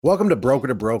Welcome to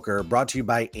Broker, brought to you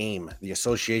by AIM, the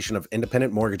Association of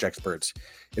Independent Mortgage Experts.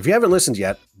 If you haven't listened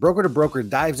yet, Broker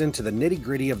dives into the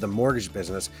nitty-gritty of the mortgage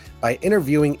business by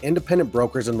interviewing independent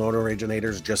brokers and loan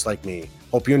originators just like me.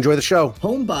 Hope you enjoy the show.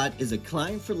 HomeBot is a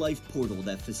client-for-life portal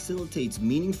that facilitates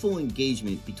meaningful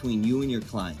engagement between you and your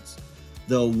clients.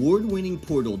 The award-winning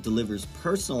portal delivers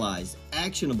personalized,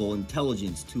 actionable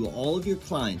intelligence to all of your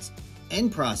clients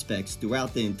and prospects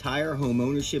throughout the entire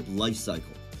homeownership lifecycle.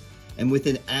 And with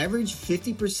an average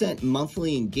 50%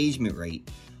 monthly engagement rate,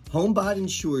 HomeBot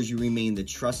ensures you remain the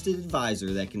trusted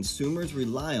advisor that consumers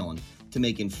rely on to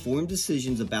make informed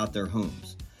decisions about their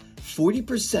homes.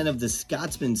 40% of the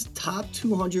Scotsman's top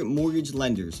 200 mortgage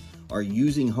lenders are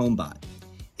using HomeBot.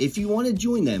 If you want to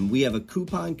join them, we have a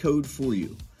coupon code for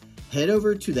you. Head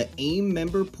over to the AIM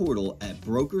member portal at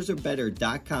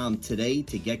brokersarebetter.com today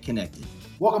to get connected.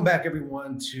 Welcome back,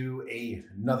 everyone, to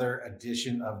another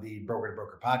edition of the Broker to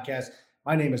Broker podcast.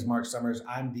 My name is Mark Summers.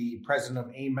 I'm the president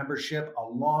of AIM membership,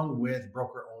 along with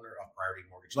broker owner of Priority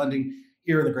Mortgage Lending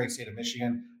here in the great state of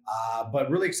Michigan. But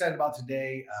really excited about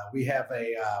today. We have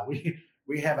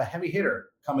a heavy hitter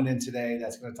coming in today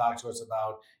that's going to talk to us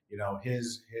about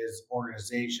his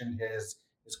organization, his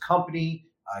company.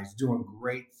 He's doing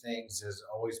great things. Has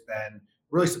always been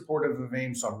really supportive of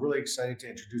AIM. So I'm really excited to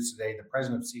introduce today the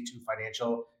president of C2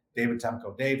 Financial, David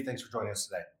Temko. Dave, thanks for joining us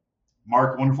today.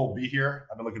 Mark, wonderful to be here.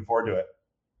 I've been looking forward to it.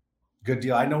 Good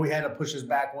deal. I know we had to push this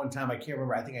back one time. I can't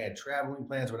remember. I think I had traveling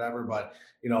plans, whatever. But,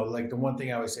 like the one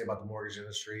thing I always say about the mortgage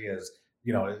industry is,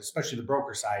 especially the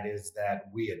broker side, is that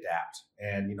we adapt.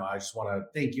 And, I just want to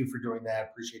thank you for doing that.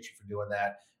 Appreciate you for doing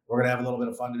that. We're going to have a little bit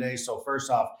of fun today. So first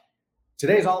off,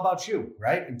 today's all about you,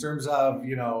 right? In terms of,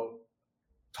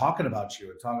 talking about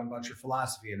you and talking about your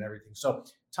philosophy and everything. So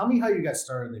tell me how you got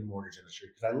started in the mortgage industry,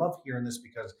 because I love hearing this,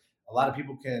 because a lot of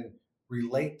people can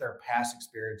relate their past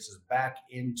experiences back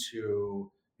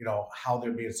into, how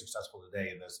they're being successful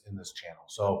today in this channel.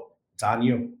 So it's on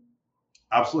you.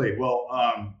 Absolutely. Well,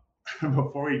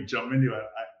 before we jump into it,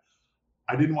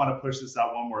 I didn't want to push this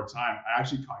out one more time. I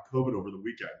actually caught COVID over the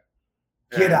weekend.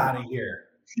 Get out of here.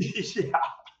 Yeah.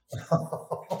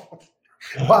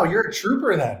 Wow, you're a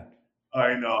trooper then.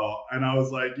 I know. And I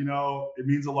was like, it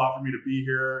means a lot for me to be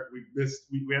here.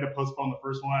 We had to postpone the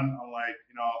first one. I'm like,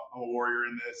 I'm a warrior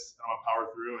in this. I'm gonna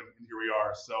power through, and here we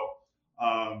are.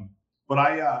 So, but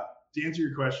to answer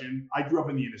your question, I grew up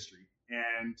in the industry,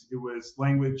 and it was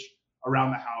language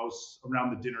around the house, around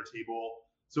the dinner table.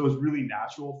 So it was really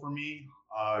natural for me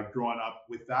growing up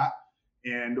with that.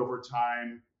 And over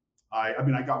time, I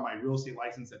got my real estate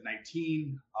license at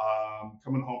 19.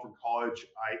 Coming home from college,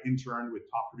 I interned with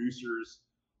top producers,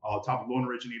 top loan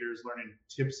originators, learning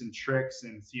tips and tricks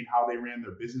and seeing how they ran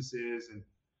their businesses, and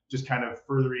just kind of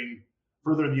further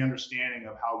the understanding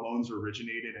of how loans are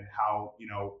originated and how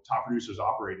top producers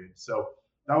operated. So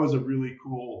that was a really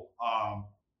cool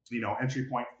entry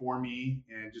point for me,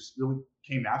 and just really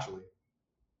came naturally.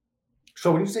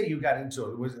 So when you say you got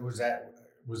into it, was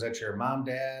that your mom,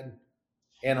 dad,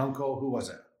 and uncle? Who was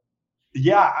it?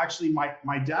 Yeah, actually,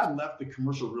 my dad left the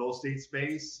commercial real estate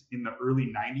space in the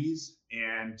early 90s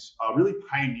and really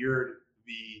pioneered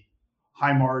the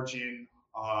high margin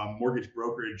mortgage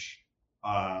brokerage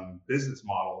business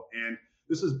model. And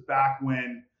this was back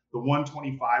when the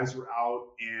 125s were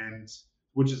out, and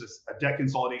which is a debt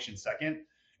consolidation second.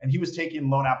 And he was taking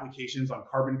loan applications on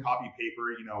carbon copy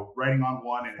paper, writing on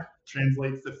one and it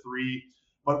translates to three,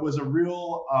 but was a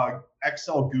real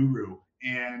Excel guru,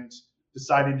 and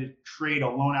decided to create a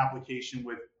loan application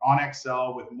on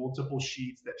Excel with multiple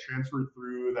sheets that transferred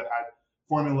through, that had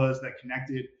formulas that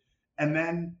connected, and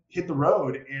then hit the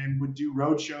road and would do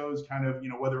road shows, kind of,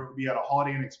 whether it would be at a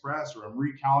Holiday Inn Express or a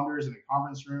Marie Callender's in a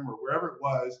conference room or wherever it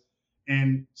was,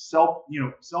 and sell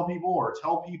people or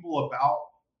tell people about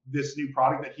this new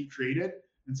product that he created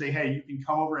and say, hey, you can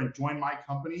come over and join my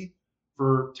company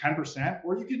for 10%,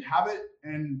 or you can have it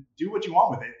and do what you want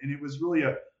with it. And it was really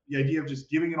the idea of just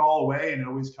giving it all away, and it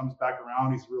always comes back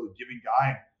around. He's a really giving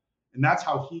guy. And that's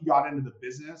how he got into the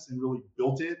business and really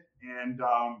built it, and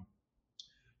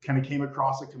kind of came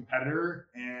across a competitor,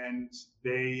 and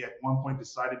they at one point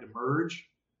decided to merge,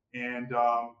 and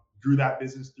grew that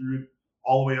business through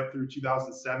all the way up through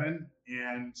 2007.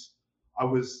 And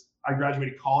I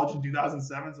graduated college in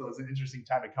 2007. So it was an interesting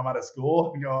time to come out of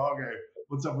school and go, okay,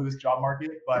 what's up with this job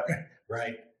market? But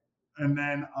right. And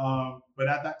then, but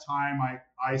at that time,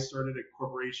 I started a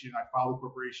corporation. I filed a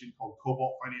corporation called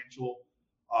Cobalt Financial,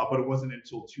 but it wasn't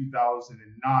until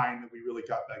 2009 that we really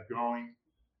got that going.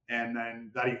 And then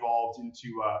that evolved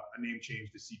into a name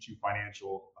change to C2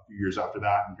 Financial a few years after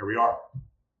that, and here we are.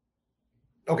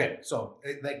 Okay, so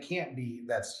that can't be,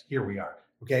 that's here we are.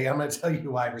 Okay, I'm going to tell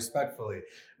you why respectfully,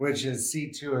 which is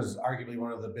C2 is arguably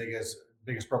one of the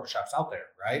biggest broker shops out there,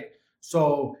 right?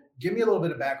 So give me a little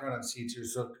bit of background on C2.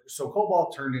 So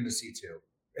Cobalt turned into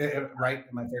C2, right?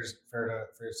 Am I fair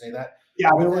to say that?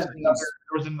 Yeah, With that being there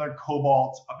was another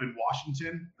Cobalt up in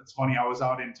Washington. That's funny. I was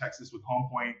out in Texas with Home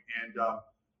Point, and a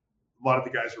lot of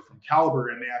the guys were from Caliber,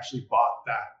 and they actually bought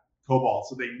that Cobalt,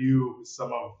 so they knew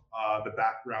some of the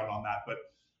background on that. But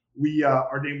we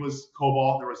our name was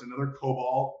Cobalt. There was another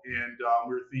Cobalt, and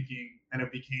we were thinking, and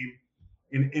it became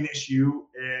an issue.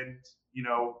 And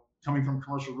coming from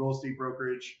commercial real estate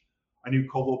brokerage, I knew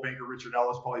Coldwell Banker Richard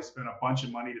Ellis probably spent a bunch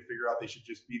of money to figure out they should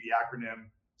just be the acronym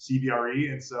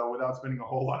CBRE. And so without spending a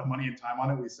whole lot of money and time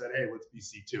on it, we said, hey, let's be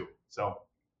C2. So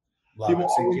love people it.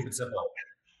 So you always, keep it simple.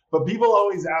 but people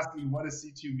always ask me, what does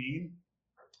C2 mean?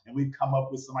 And we've come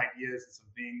up with some ideas and some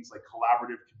things like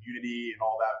collaborative community and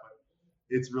all that. But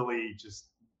it's really just,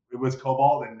 it was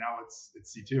Cobalt and now it's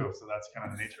C2. So that's kind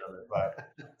of the nature of it. But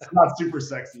it's not super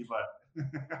sexy, but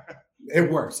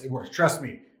It works. It works. Trust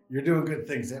me, you're doing good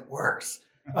things. It works.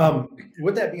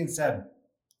 With that being said,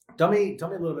 tell me a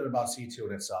little bit about C2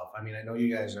 in itself. I mean, I know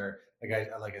you guys are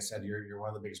like I said, you're one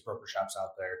of the biggest broker shops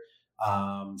out there.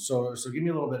 So give me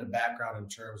a little bit of background in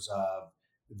terms of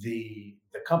the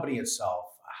company itself.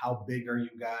 How big are you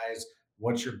guys?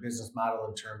 What's your business model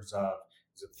in terms of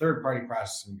is it third party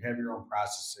processing? You have your own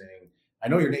processing. I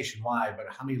know you're nationwide, but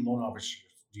how many loan officers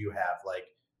do you have? Like,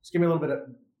 just give me a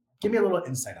little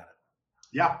insight on it.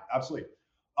 yeah, absolutely.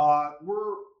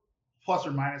 We're plus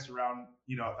or minus around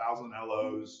 1,000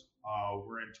 LOs.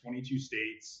 We're in 22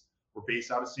 states. We're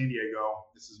based out of San Diego.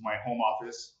 This is my home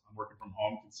office. I'm working from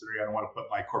home, considering I don't want to put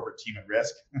my corporate team at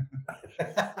risk.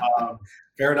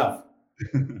 Fair enough.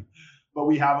 But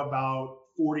we have about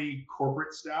 40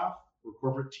 corporate staff or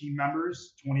corporate team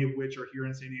members, 20 of which are here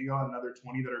in San Diego, and another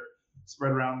 20 that are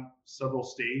spread around several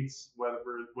states,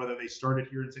 whether they started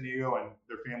here in San Diego and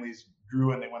their families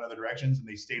grew and they went other directions and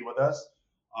they stayed with us.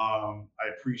 I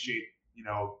appreciate,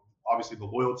 obviously the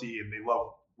loyalty, and they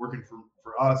love working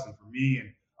for us and for me,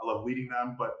 and I love leading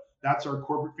them. But that's our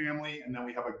corporate family. And then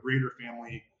we have a greater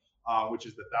family, which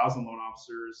is the 1,000 loan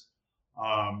officers.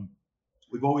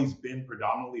 We've always been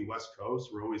predominantly West Coast.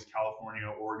 We're always California,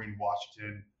 Oregon,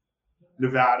 Washington,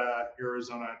 Nevada,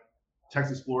 Arizona,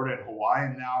 Texas, Florida, and Hawaii.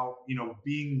 And now,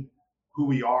 being who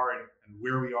we are and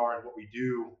where we are and what we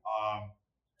do,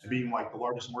 and being like the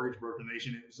largest mortgage broker in the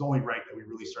nation, it's only right that we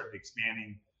really started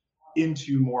expanding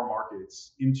into more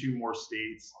markets, into more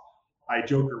states. I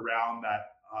joke around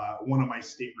that one of my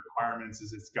state requirements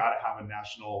is it's got to have a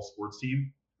national sports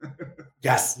team.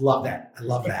 Yes, love that. I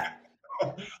love that.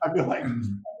 I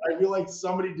feel like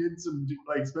somebody did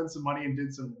spent some money and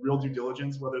did some real due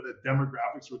diligence, whether the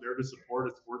demographics were there to support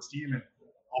a sports team, and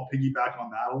I'll piggyback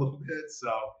on that a little bit.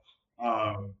 So,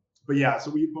 but yeah,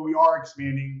 we are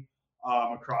expanding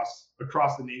across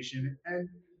the nation, and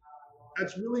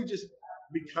that's really just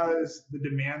because the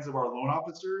demands of our loan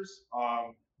officers,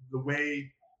 the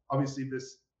way obviously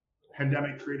this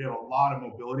pandemic created a lot of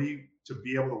mobility to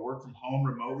be able to work from home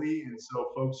remotely, and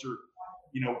so folks are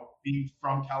being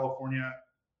from California,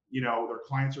 their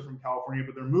clients are from California,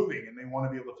 but they're moving and they want to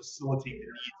be able to facilitate the needs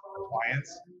of their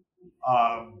clients.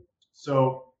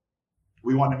 So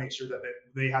we want to make sure that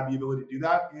they have the ability to do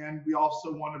that. And we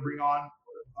also want to bring on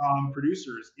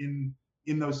producers in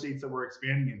those states that we're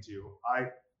expanding into.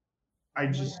 I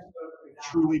just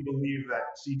truly believe that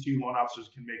C2 loan officers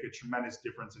can make a tremendous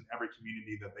difference in every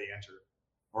community that they enter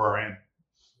or are in.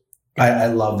 I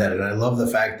love that. And I love the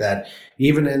fact that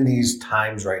even in these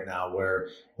times right now where,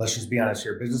 let's just be honest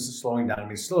here, business is slowing down. I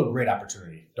mean, it's still a great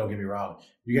opportunity. Don't get me wrong.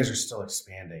 You guys are still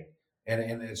expanding. And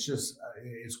it's just,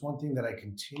 it's one thing that I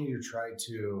continue to try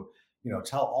to,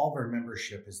 tell all of our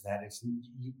membership is that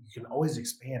you can always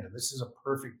expand. And this is a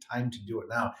perfect time to do it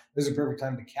now. This is a perfect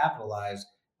time to capitalize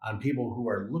on people who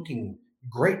are looking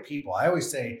great people. I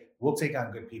always say, we'll take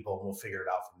on good people and we'll figure it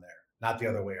out from there, not the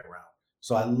other way around.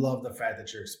 So I love the fact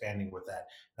that you're expanding with that.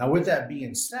 Now, with that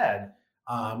being said,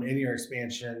 in your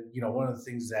expansion, one of the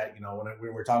things that,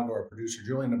 when we're talking to our producer,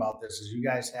 Julian, about this is you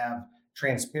guys have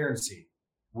transparency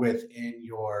within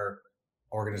your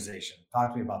organization.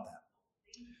 Talk to me about that.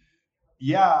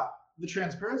 Yeah, the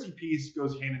transparency piece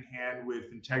goes hand in hand with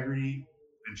integrity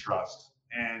and trust.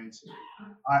 And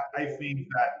I think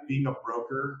that being a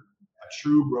broker, a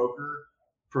true broker,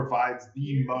 provides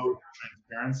the most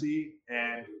transparency,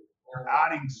 and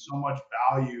adding so much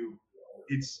value.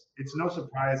 It's no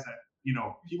surprise that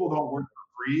people don't work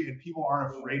for free, and people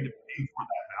aren't afraid to pay for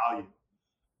that value.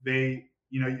 They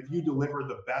if you deliver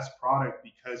the best product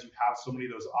because you have so many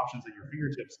of those options at your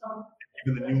fingertips,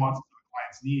 given the nuances of the client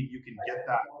clients need, you can get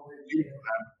that completed for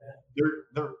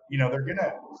them. They're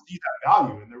gonna see that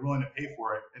value and they're willing to pay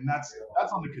for it. And that's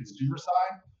on the consumer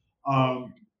side.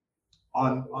 On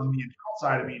the account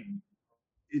side, I mean,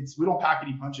 we don't pack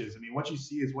any punches. I mean, what you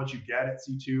see is what you get at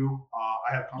C2.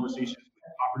 I have conversations with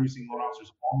top producing loan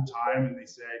officers all the time, and they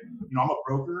say, I'm a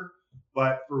broker,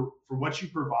 but for what you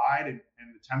provide and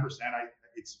the 10%,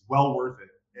 it's well worth it.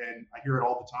 And I hear it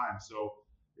all the time. So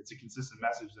it's a consistent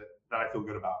message that I feel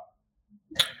good about.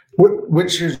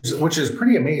 Which is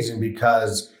pretty amazing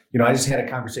because, I just had a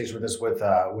conversation with this with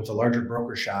a larger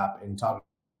broker shop and talking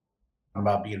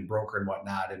about being a broker and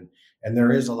whatnot. And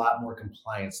there is a lot more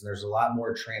compliance and there's a lot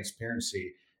more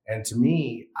transparency. And to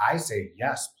me, I say,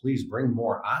 yes, please bring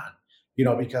more on,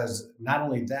 because not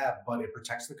only that, but it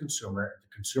protects the consumer.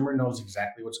 The consumer knows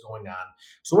exactly what's going on.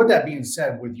 So with that being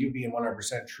said, with you being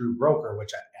 100% true broker,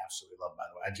 which I absolutely love, by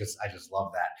the way, I just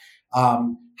love that.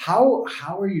 How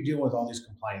are you dealing with all these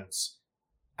compliance?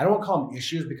 I don't want to call them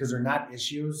issues because they're not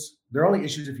issues. They're only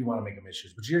issues if you want to make them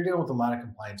issues, but you're dealing with a lot of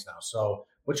compliance now. So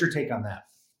what's your take on that?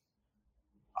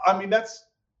 I mean,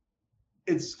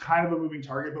 it's kind of a moving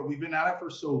target, but we've been at it for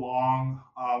so long.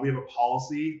 We have a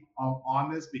policy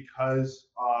on this because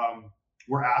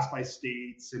we're asked by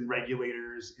states and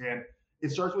regulators, and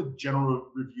it starts with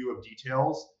general review of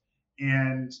details.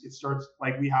 And it starts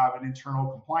like we have an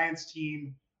internal compliance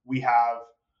team, we have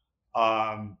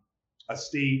a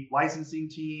state licensing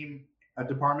team, a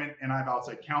department, and I have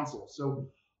outside counsel. So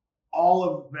all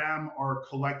of them are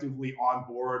collectively on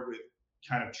board with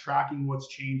kind of tracking what's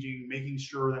changing, making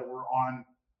sure that we're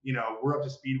up to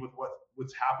speed with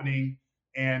what's happening,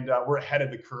 and we're ahead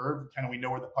of the curve. Kind of we know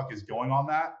where the puck is going on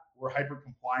that. We're hyper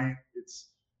compliant. It's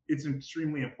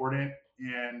extremely important,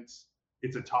 and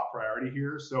it's a top priority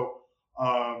here. So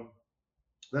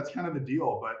that's kind of the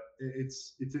deal. But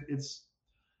it's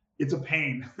a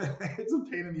pain. It's a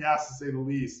pain in the ass to say the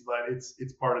least. But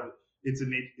it's part of it. It's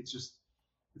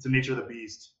the nature of the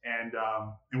beast, and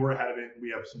we're ahead of it.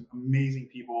 We have some amazing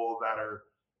people that are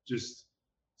just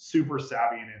super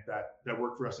savvy in it that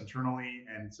work for us internally,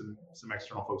 and some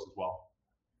external folks as well.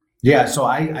 Yeah, so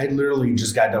I literally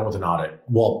just got done with an audit.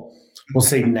 Well, we'll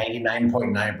say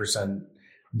 99.9%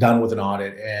 done with an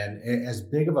audit, and as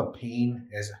big of a pain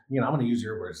as I'm going to use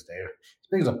your words, Dave. As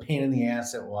big as a pain in the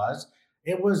ass it was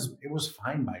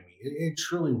fine by me. It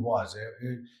truly was.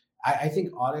 I think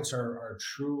audits are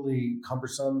truly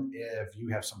cumbersome if you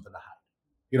have something to hide.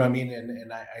 You know what I mean?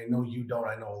 And I know you don't.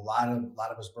 I know a lot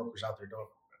of us brokers out there don't.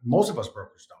 Most of us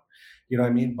brokers don't. You know what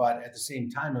I mean? But at the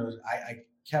same time, I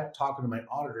kept talking to my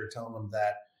auditor, telling them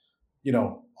that,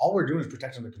 all we're doing is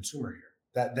protecting the consumer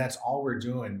here. That's all we're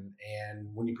doing.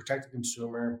 And when you protect the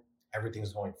consumer,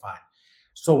 everything's going fine.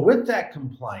 So with that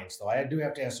compliance, though, I do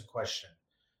have to ask a question.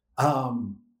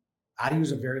 I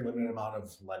use a very limited amount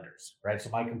of lenders, right? So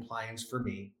my compliance for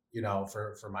me,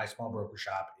 for my small broker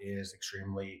shop is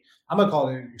I'm gonna call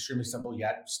it extremely simple,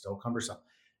 yet still cumbersome.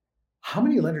 How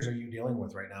many lenders are you dealing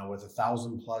with right now with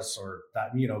 1,000 plus, or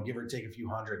that, give or take a few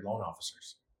hundred loan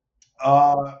officers?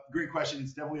 Great question.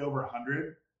 It's definitely over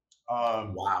 100.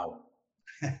 Wow.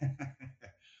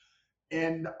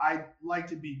 And I like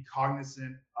to be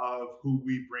cognizant of who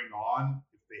we bring on.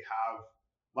 If they have,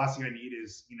 last thing I need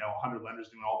is 100 lenders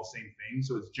doing all the same thing.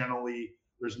 So it's generally,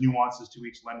 there's nuances to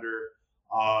each lender,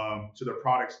 to their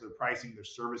products, their pricing, their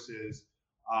services.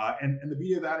 And the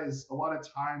beauty of that is a lot of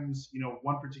times,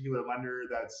 one particular lender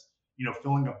that's,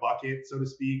 filling a bucket, so to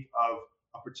speak, of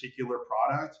a particular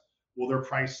product, well, they're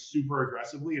priced super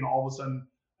aggressively, and all of a sudden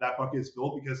that bucket is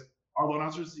filled because our loan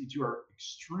officers at C2 are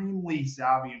extremely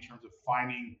savvy in terms of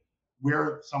finding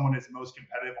where someone is most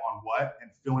competitive on what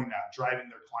and filling that, driving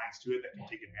their clients to it that can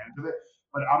take advantage of it.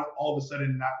 But all of a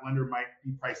sudden, that lender might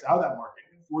be priced out of that market.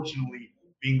 And fortunately,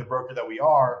 being the broker that we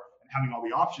are, having all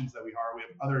the options that we are, we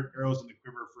have other arrows in the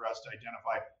quiver for us to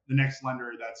identify the next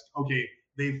lender that's okay.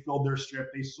 They've filled their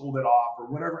strip, they sold it off,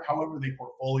 or whatever, however they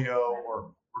portfolio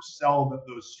or sell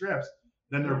those strips.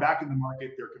 Then they're back in the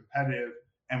market, they're competitive,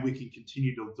 and we can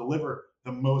continue to deliver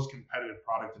the most competitive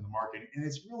product in the market. And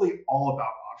it's really all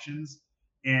about options.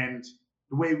 And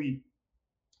the way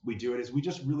we do it is we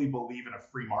just really believe in a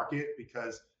free market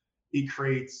because it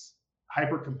creates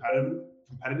hyper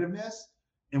competitiveness.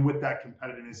 And with that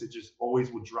competitiveness, it just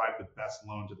always will drive the best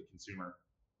loan to the consumer.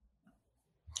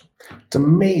 It's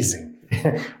amazing.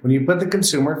 When you put the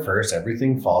consumer first,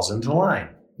 everything falls into line.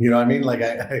 You know what I mean? Like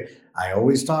I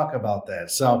always talk about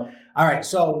that. So, all right.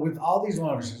 So with all these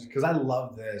loan officers, because I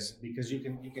love this, because you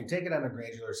can take it on a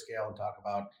granular scale and talk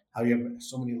about how you have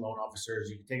so many loan officers.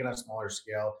 You can take it on a smaller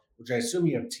scale, which I assume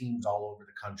you have teams all over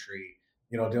the country,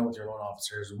 dealing with your loan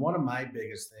officers. One of my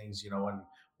biggest things,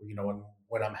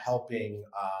 when I'm helping,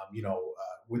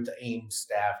 with the AIM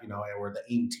staff, or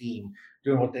the AIM team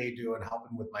doing what they do and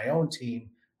helping with my own team,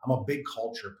 I'm a big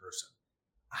culture person.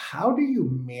 How do you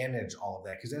manage all of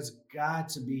that? Because that's got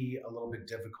to be a little bit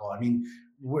difficult. I mean,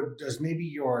 does maybe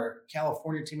your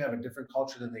California team have a different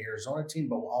culture than the Arizona team,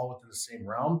 but we're all within the same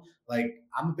realm? Like,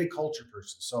 I'm a big culture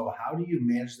person. So, how do you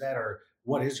manage that, or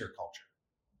what is your culture?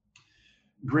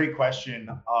 Great question.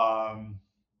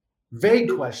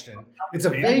 Vague question. It's a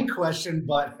Family. vague question,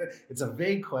 but it's a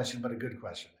vague question, but a good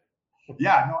question.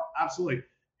 Yeah, no, absolutely.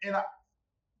 And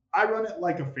I run it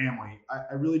like a family.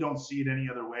 I really don't see it any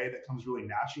other way. That comes really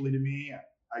naturally to me.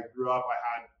 I grew up,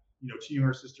 I had, two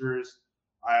younger sisters.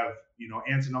 I have,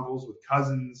 aunts and uncles with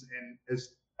cousins. And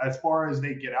as far as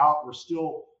they get out, we're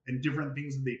still in different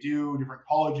things that they do, different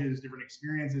colleges, different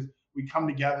experiences. We come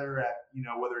together at,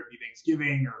 whether it be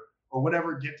Thanksgiving or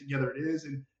whatever get together it is.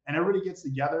 And everybody gets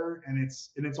together and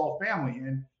it's all family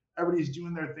and everybody's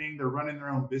doing their thing. They're running their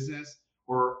own business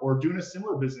or doing a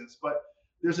similar business. But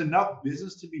there's enough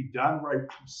business to be done where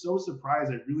I'm so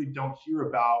surprised I really don't hear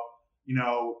about,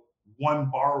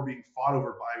 one borrower being fought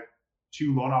over by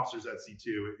two loan officers at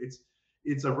C2.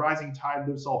 It's a rising tide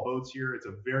lifts all boats here. It's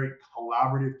a very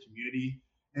collaborative community.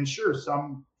 And sure,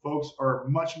 some folks are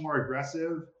much more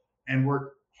aggressive and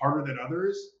work harder than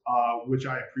others, which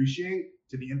I appreciate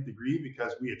to the nth degree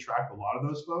because we attract a lot of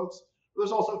those folks. But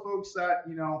there's also folks that,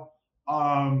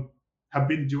 have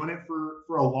been doing it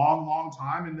for a long, long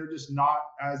time and they're just not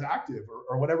as active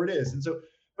or whatever it is. And so,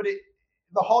 but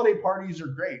the holiday parties are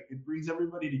great. It brings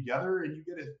everybody together and you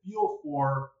get a feel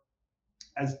for,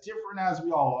 as different as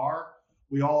we all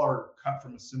are cut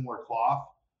from a similar cloth.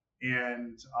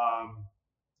 And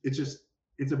it's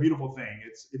a beautiful thing.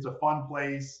 It's a fun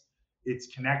place. It's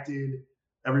connected.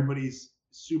 Everybody's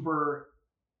super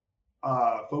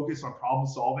focused on problem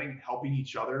solving and helping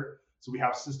each other. So we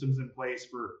have systems in place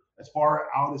for as far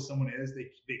out as someone is,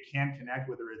 they can connect,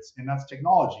 and that's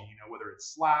technology, whether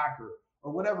it's Slack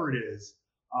or whatever it is,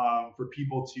 for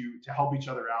people to help each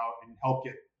other out and help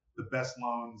get the best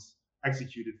loans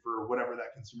executed for whatever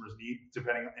that consumers need,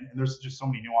 depending. And there's just so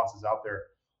many nuances out there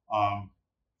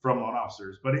from loan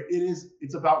officers, but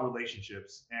it's about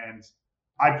relationships. And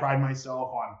I pride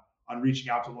myself on reaching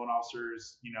out to loan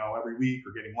officers, every week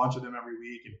or getting lunch with them every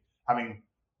week and having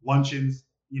luncheons,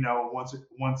 once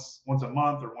a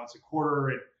month or once a quarter,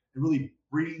 and really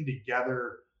bringing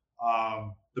together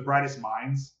the brightest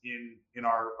minds in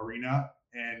our arena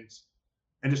and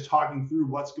just talking through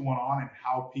what's going on and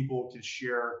how people can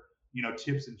share,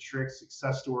 tips and tricks,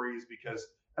 success stories, because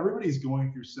everybody's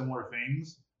going through similar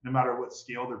things, no matter what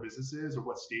scale their business is or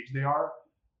what stage they are.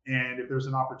 And if there's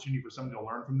an opportunity for someone to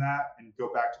learn from that and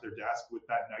go back to their desk with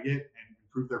that nugget and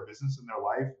improve their business and their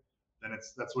life, then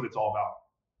that's what it's all about.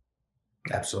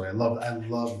 Absolutely. I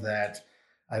love that.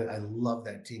 I love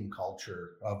that team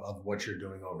culture of what you're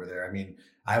doing over there. I mean,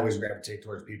 I always gravitate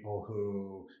towards people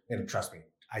who, and trust me,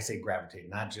 I say gravitate,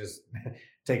 not just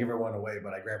take everyone away,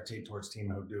 but I gravitate towards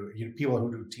people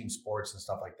who do team sports and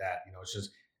stuff like that. It's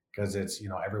just because it's,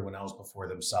 everyone else before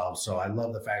themselves. So I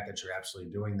love the fact that you're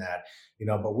absolutely doing that,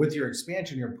 but with your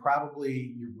expansion, you're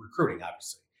recruiting,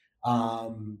 obviously.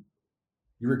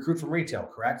 You recruit from retail,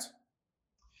 correct?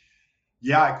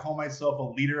 Yeah, I call myself a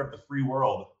leader of the free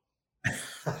world.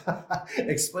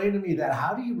 Explain to me that.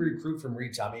 How do you recruit from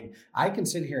retail? I mean, I can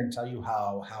sit here and tell you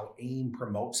how AIM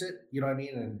promotes it. You know what I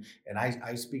mean? And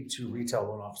I speak to retail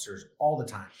loan officers all the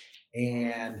time.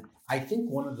 And I think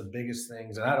one of the biggest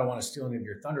things, and I don't want to steal any of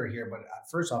your thunder here, but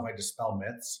first off, I dispel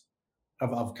myths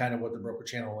of kind of what the broker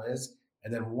channel is.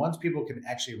 And then once people can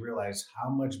actually realize how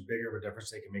much bigger of a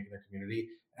difference they can make in their community,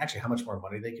 actually how much more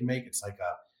money they can make, it's like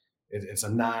it's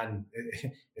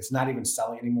not even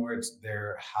selling anymore. It's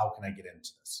there. How can I get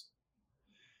into this?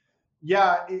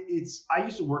 Yeah, I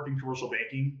used to work in commercial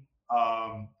banking,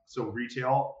 so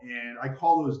retail, and I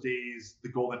call those days the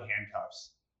golden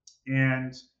handcuffs.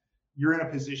 And you're in a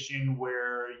position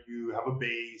where you have a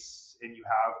base and you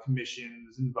have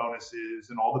commissions and bonuses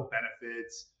and all the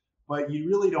benefits, but you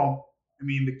really don't. I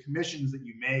mean, the commissions that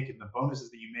you make and the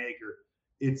bonuses that you make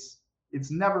it's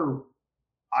never,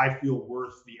 I feel,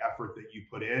 worth the effort that you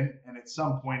put in. And at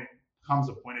some point, it comes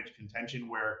a point of contention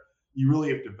where you really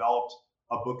have developed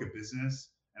a book of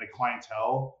business and a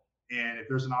clientele. And if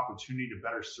there's an opportunity to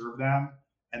better serve them,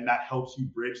 and that helps you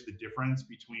bridge the difference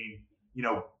between,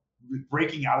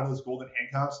 breaking out of those golden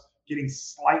handcuffs, getting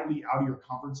slightly out of your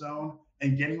comfort zone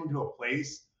and getting into a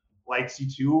place like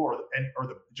C2 or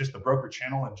just the broker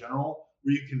channel in general,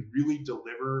 where you can really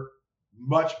deliver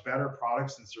much better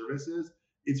products and services.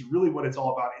 It's really what it's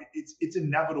all about. It's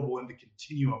inevitable in the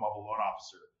continuum of a loan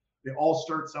officer. they all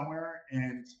start somewhere,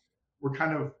 and we're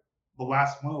kind of one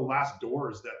of the last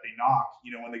doors that they knock,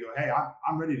 when they go, hey,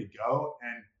 I'm ready to go,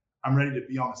 and I'm ready to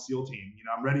be on the SEAL team.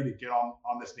 I'm ready to get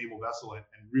on this naval vessel and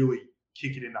really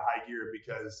kick it into high gear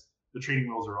because the training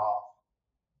wheels are off.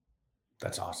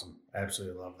 That's awesome. I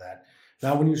absolutely love that.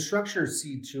 Now, when you structure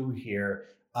C2 here,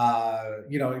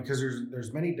 because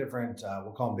there's many different,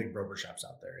 we'll call them big broker shops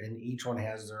out there, and each one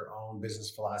has their own business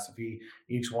philosophy.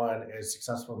 Each one is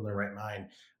successful in their right mind.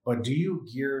 But do you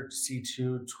gear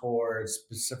C2 towards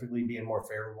specifically being more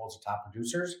favorable to top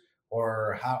producers,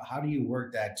 or how do you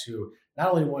work that to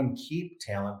not only one keep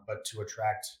talent but to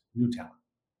attract new talent?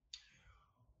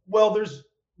 Well, there's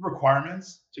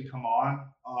requirements to come on.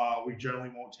 We generally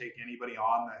won't take anybody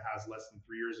on that has less than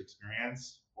 3 years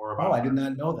experience or Oh, about. I did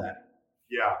not know that.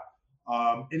 Yeah.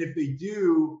 And if they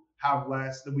do have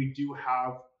less, then we do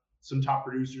have some top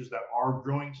producers that are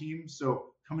growing teams.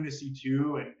 So coming to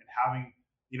C2 and having,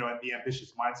 the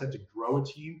ambitious mindset to grow a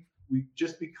team, we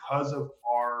just because of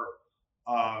our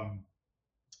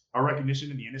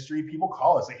recognition in the industry, people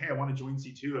call us like, hey, I want to join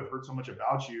C2. I've heard so much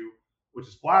about you, which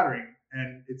is flattering.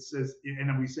 And it says, and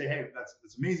then we say, hey,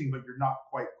 that's amazing, but you're not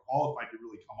quite qualified to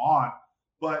really come on.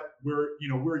 But where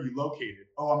are you located?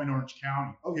 Oh, I'm in Orange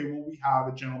County. Okay, well, we have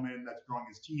a gentleman that's growing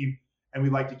his team, and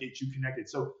we'd like to get you connected.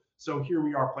 So here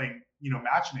we are playing,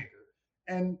 matchmaker,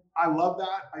 and I love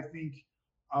that. I think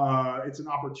it's an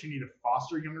opportunity to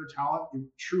foster younger talent. It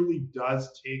truly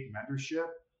does take mentorship,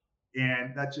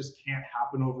 and that just can't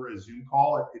happen over a Zoom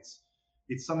call.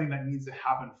 It's something that needs to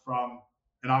happen from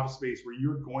an office space where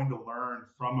you're going to learn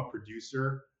from a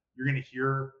producer. You're going to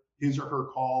hear his or her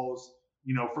calls,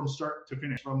 from start to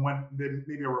finish, from when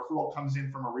maybe a referral comes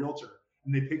in from a realtor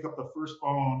and they pick up the first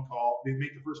phone call, they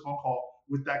make the first phone call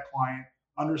with that client,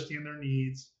 understand their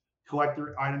needs, collect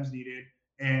their items needed,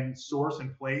 and source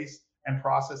and place and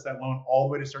process that loan all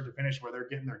the way to start to finish where they're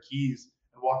getting their keys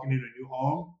and walking into a new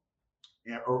home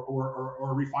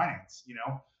or refinance,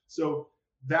 So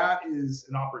that is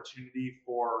an opportunity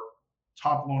for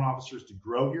top loan officers to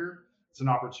grow here. It's an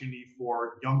opportunity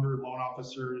for younger loan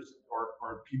officers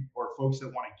or people or folks that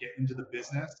want to get into the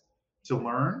business to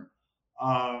learn.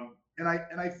 And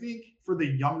I think for the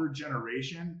younger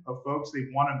generation of folks, they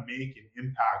want to make an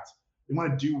impact. They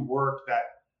want to do work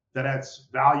that adds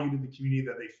value to the community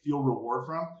that they feel reward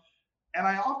from. And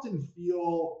I often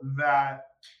feel that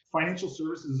financial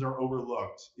services are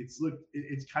overlooked.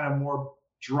 It's kind of more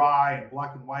dry and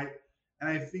black and white. And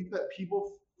I think that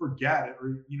people forget it,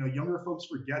 or younger folks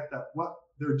forget that what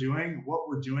they're doing, what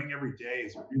we're doing every day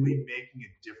is really making a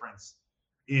difference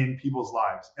in people's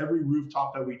lives. Every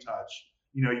rooftop that we touch,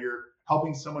 you're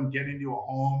helping someone get into a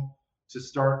home to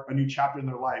start a new chapter in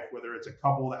their life, whether it's a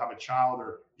couple that have a child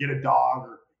or get a dog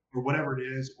or whatever it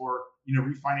is, or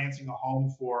refinancing a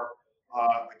home for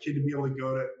a kid to be able to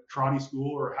go to karate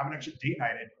school or have an extra date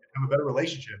night and have a better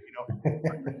relationship. I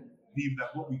believe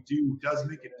that what we do does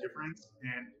make a difference,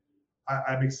 and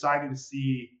I'm excited to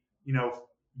see,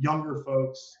 younger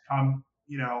folks come,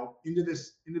 into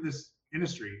this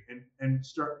industry and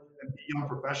start and be young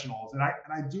professionals. And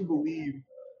I do believe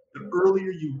the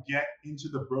earlier you get into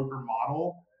the broker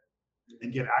model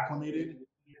and get acclimated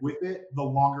with it, the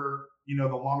longer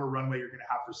runway you're going to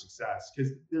have for success,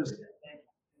 because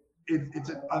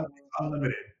it's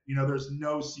unlimited. There's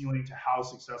no ceiling to how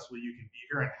successful you can be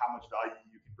here and how much value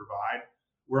you can provide.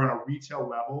 We're on a retail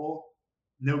level.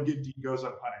 No good deed goes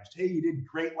unpunished. Hey, you did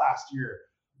great last year,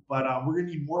 but we're going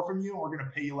to need more from you, and we're going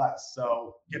to pay you less.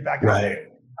 So get back out there.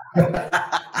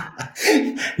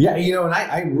 Yeah, and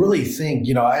I really think,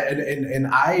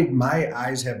 my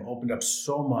eyes have opened up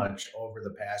so much over the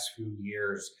past few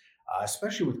years,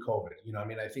 especially with COVID.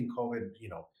 I think COVID,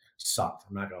 sucked.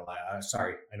 I'm not gonna lie.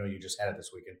 Sorry, I know you just had it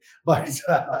this weekend, but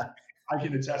I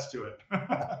can attest to it.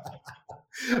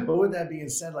 But with that being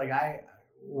said, like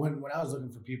when I was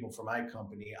looking for people for my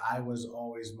company, I was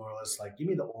always more or less like, give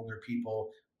me the older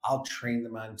people. I'll train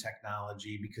them on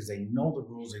technology because they know the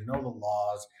rules, they know the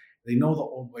laws, they know the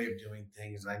old way of doing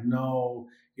things. And I know,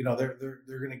 they're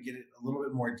going to get it a little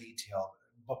bit more detailed.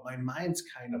 But my mind's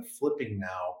kind of flipping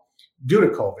now due to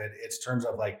COVID. It's terms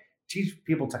of like, teach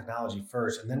people technology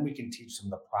first, and then we can teach them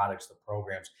the products, the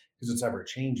programs, because it's ever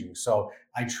changing. So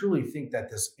I truly think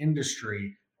that this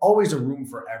industry, always a room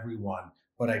for everyone,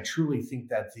 but I truly think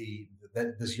that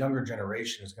that this younger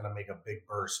generation is going to make a big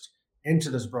burst into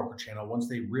this broker channel once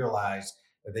they realize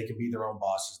that they can be their own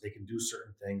bosses, they can do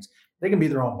certain things, they can be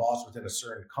their own boss within a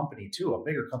certain company too, a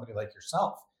bigger company like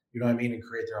yourself, and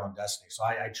create their own destiny. So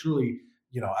I truly,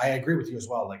 I agree with you as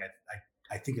well. Like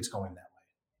I think it's going that way.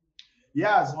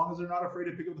 Yeah, as long as they're not afraid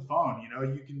to pick up the phone,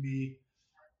 you can be,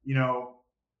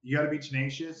 you got to be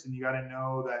tenacious, and you got to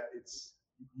know that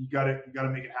you got to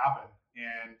make it happen.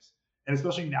 And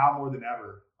especially now more than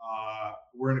ever,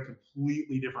 we're in a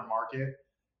completely different market,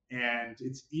 and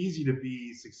it's easy to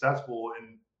be successful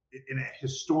in a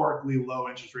historically low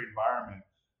interest rate environment.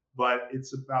 But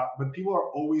people are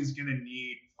always going to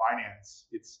need finance.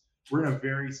 We're in a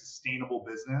very sustainable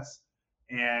business,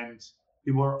 and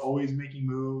people are always making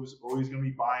moves, always going to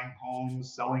be buying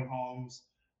homes, selling homes,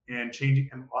 and changing,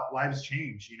 and lives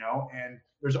change, and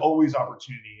there's always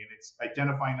opportunity, and it's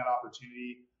identifying that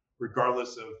opportunity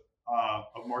regardless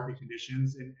of market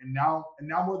conditions. And now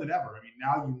more than ever, I mean,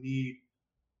 now you need,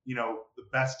 the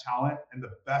best talent and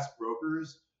the best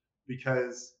brokers,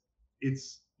 because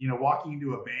it's, walking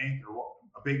into a bank or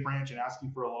a big branch and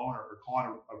asking for a loan, or calling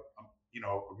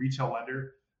a retail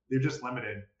lender, they're just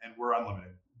limited, and we're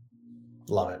unlimited.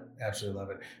 Love it. Absolutely love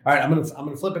it. All right, I'm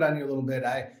gonna flip it on you a little bit.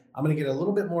 I'm gonna get a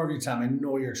little bit more of your time. I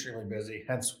know you're extremely busy,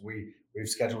 hence we've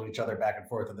scheduled each other back and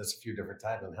forth on this a few different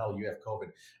times. And hell, you have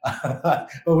COVID.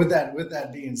 But with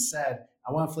that being said,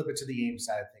 I want to flip it to the AIM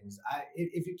side of things.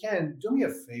 If you can, do me a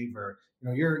favor.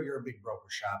 You're a big broker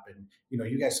shop, and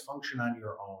you guys function on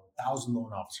your own. 1,000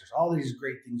 loan officers, all these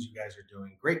great things you guys are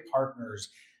doing, great partners.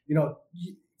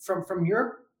 From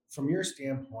your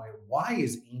standpoint, why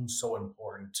is AIM so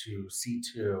important to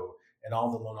C2 and all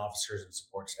the loan officers and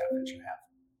support staff that you have?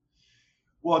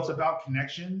 Well, it's about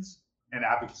connections and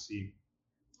advocacy.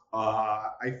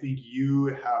 I think you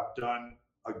have done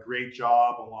a great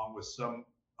job, along with some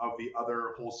of the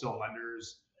other wholesale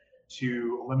lenders,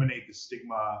 to eliminate the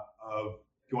stigma of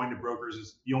going to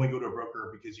brokers. You only go to a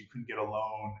broker because you couldn't get a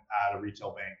loan at a retail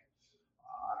bank.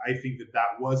 I think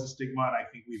that was a stigma, and I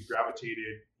think we've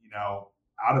gravitated,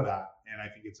 out of that. And I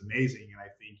think it's amazing. And I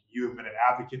think you have been an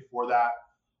advocate for that,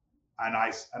 and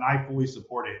I fully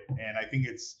support it. And I think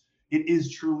it is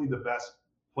truly the best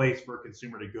place for a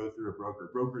consumer to go through a broker.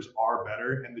 Brokers are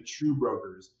better, and the true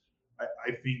brokers.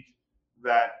 I think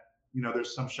that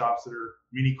there's some shops that are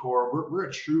mini core. We're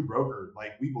a true broker.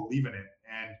 Like, we believe in it,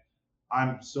 and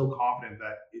I'm so confident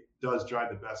that it does drive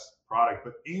the best product.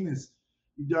 But AIM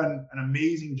you've done an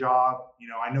amazing job.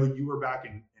 I know you were back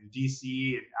in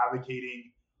DC and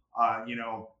advocating,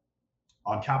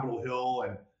 on Capitol Hill,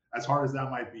 and as hard as that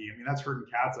might be, I mean, that's herding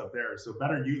cats up there. So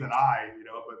better you than I,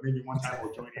 but maybe one time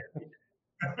we'll join you.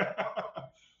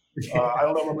 I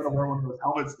don't know if I'm going to wear one of those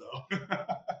helmets though.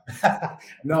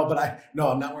 No,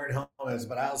 I'm not wearing helmets,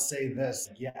 but I'll say this.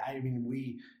 Yeah, I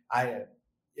mean,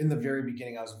 in the very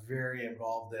beginning, I was very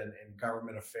involved in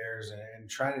government affairs and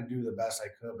trying to do the best I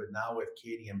could. But now with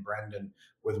Katie and Brendan,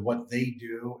 with what they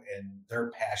do and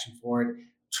their passion for it,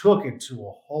 took it to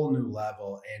a whole new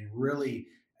level, and really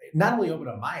not only opened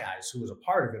up my eyes, who was a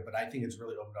part of it, but I think it's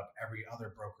really opened up every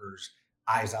other broker's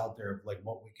eyes out there of like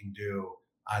what we can do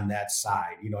on that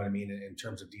side. You know what I mean? In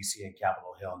terms of DC and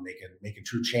Capitol Hill, and making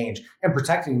true change and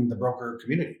protecting the broker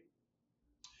community.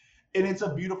 And it's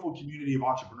a beautiful community of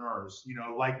entrepreneurs,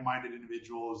 like-minded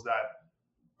individuals that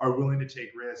are willing to take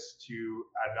risks to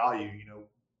add value.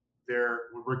 They're,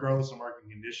 regardless of market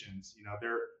conditions,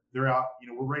 they're out.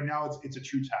 Right now it's a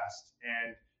true test,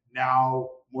 and now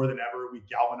more than ever, we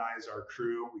galvanize our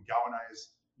crew, we galvanize,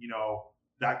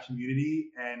 that community,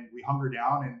 and we hunker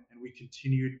down, and we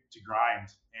continue to grind.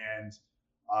 And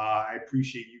I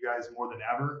appreciate you guys more than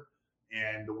ever,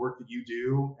 and the work that you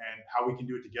do, and how we can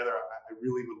do it together. I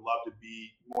really would love to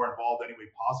be more involved any way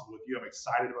possible with you. I'm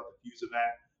excited about the Fuse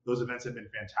event. Those events have been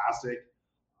fantastic.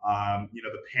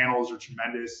 The panels are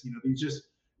tremendous. It's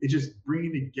just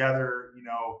bringing together,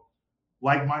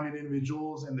 like-minded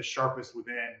individuals and the sharpest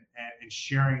within, and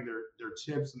sharing their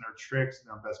tips and their tricks and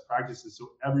their best practices, so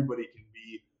everybody can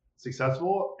be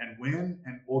successful and win.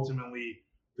 And ultimately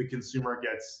the consumer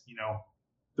gets,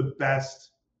 the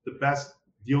best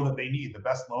deal that they need, the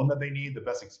best loan that they need, the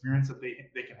best experience that they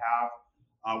can have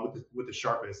with the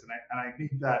sharpest. And I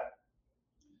think that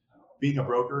being a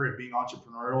broker and being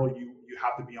entrepreneurial, you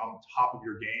have to be on top of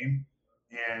your game,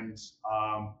 and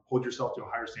hold yourself to a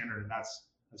higher standard. And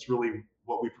that's really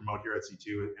what we promote here at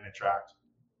C2 and Attract.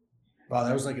 Wow,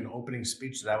 that was like an opening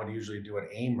speech that I would usually do at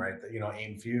AIM, right?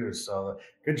 AIM Fuse. So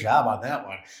good job on that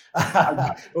one.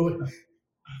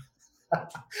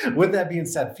 With that being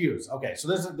said, Fuse. Okay, so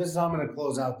this is how I'm going to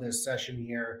close out this session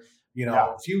here.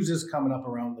 Fuse is coming up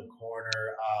around the corner.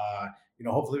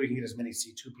 Hopefully we can get as many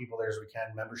C2 people there as we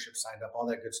can, membership signed up, all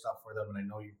that good stuff for them. And I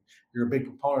know you're a big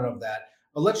proponent of that.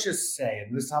 But let's just say,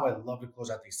 and this is how I love to close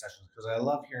out these sessions, because I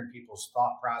love hearing people's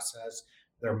thought process,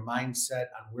 their mindset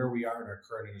on where we are in our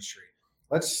current industry.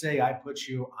 Let's say I put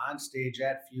you on stage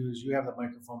at Fuse, you have the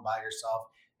microphone by yourself,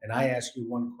 and I ask you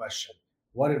one question.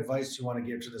 what advice do you want to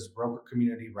give to this broker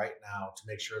community right now to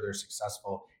make sure they're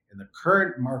successful in the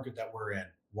current market that we're in?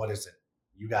 What is it?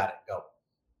 You got it. Go.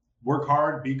 Work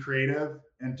hard, be creative,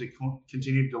 and to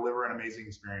continue to deliver an amazing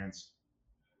experience.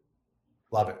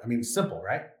 Love it. I mean, simple,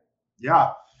 right?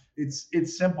 Yeah, it's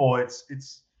simple.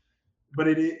 But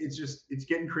it's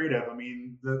getting creative. I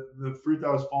mean, the fruit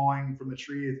that was falling from the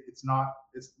tree, it's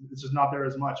just not there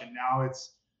as much. And now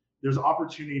there's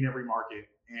opportunity in every market.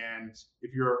 And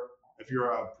if you're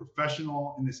a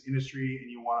professional in this industry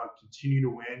and you want to continue to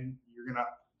win, you're gonna,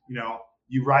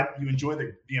 you enjoy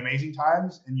the amazing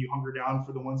times and you hunker down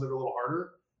for the ones that are a little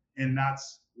harder. And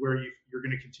that's where you're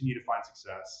going to continue to find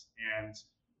success. And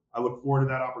I look forward to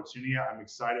that opportunity. I'm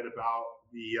excited about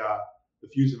the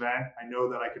Fuse event. I know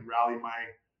that I can rally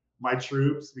my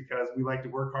troops because we like to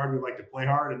work hard, we like to play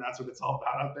hard, and that's what it's all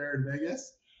about out there in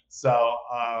Vegas. So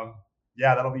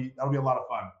yeah, that'll be a lot of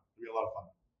fun. It'll be a lot of fun.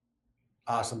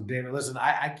 Awesome, David. Listen,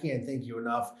 I can't thank you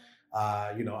enough.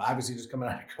 Obviously just coming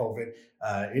out of COVID,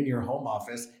 in your home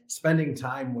office, spending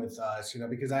time with us,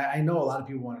 because I know a lot of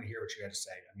people want to hear what you had to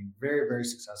say. I mean, very, very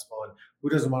successful, and who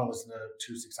doesn't want to listen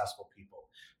to successful people?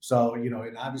 So,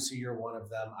 and obviously you're one of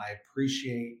them. I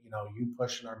appreciate, you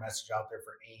pushing our message out there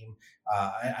for AIM.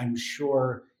 I'm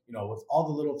sure, with all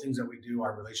the little things that we do,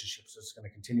 our relationships is going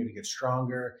to continue to get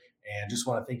stronger. And just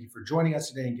want to thank you for joining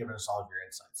us today and giving us all of your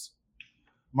insights.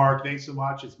 Mark, thanks so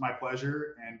much. It's my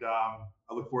pleasure. And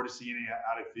I look forward to seeing you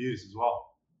out at Fuse as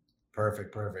well.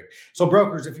 Perfect. So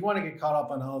brokers, if you want to get caught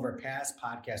up on all of our past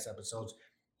podcast episodes,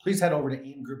 please head over to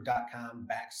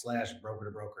aimgroup.com/broker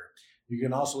to broker. You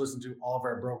can also listen to all of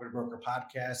our Broker to Broker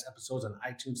podcast episodes on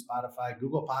iTunes, Spotify,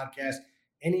 Google Podcasts,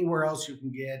 anywhere else you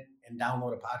can get and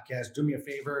download a podcast. Do me a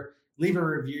favor, leave a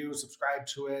review, subscribe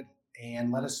to it,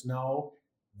 and let us know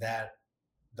that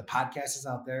the podcast is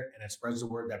out there and it spreads the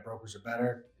word that brokers are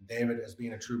better. David, as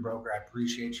being a true broker, I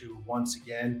appreciate you once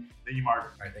again. Thank you, Mark.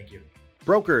 All right, thank you.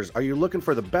 Brokers, are you looking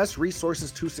for the best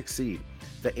resources to succeed?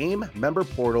 The AIM member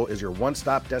portal is your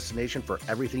one-stop destination for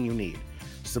everything you need.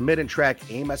 Submit and track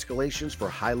AIM escalations for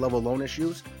high-level loan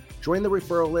issues, join the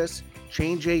referral list,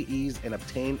 change AEs, and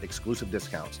obtain exclusive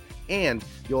discounts. And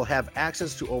you'll have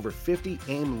access to over 50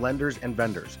 AIM lenders and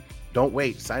vendors. Don't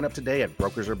wait. Sign up today at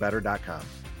brokersarebetter.com.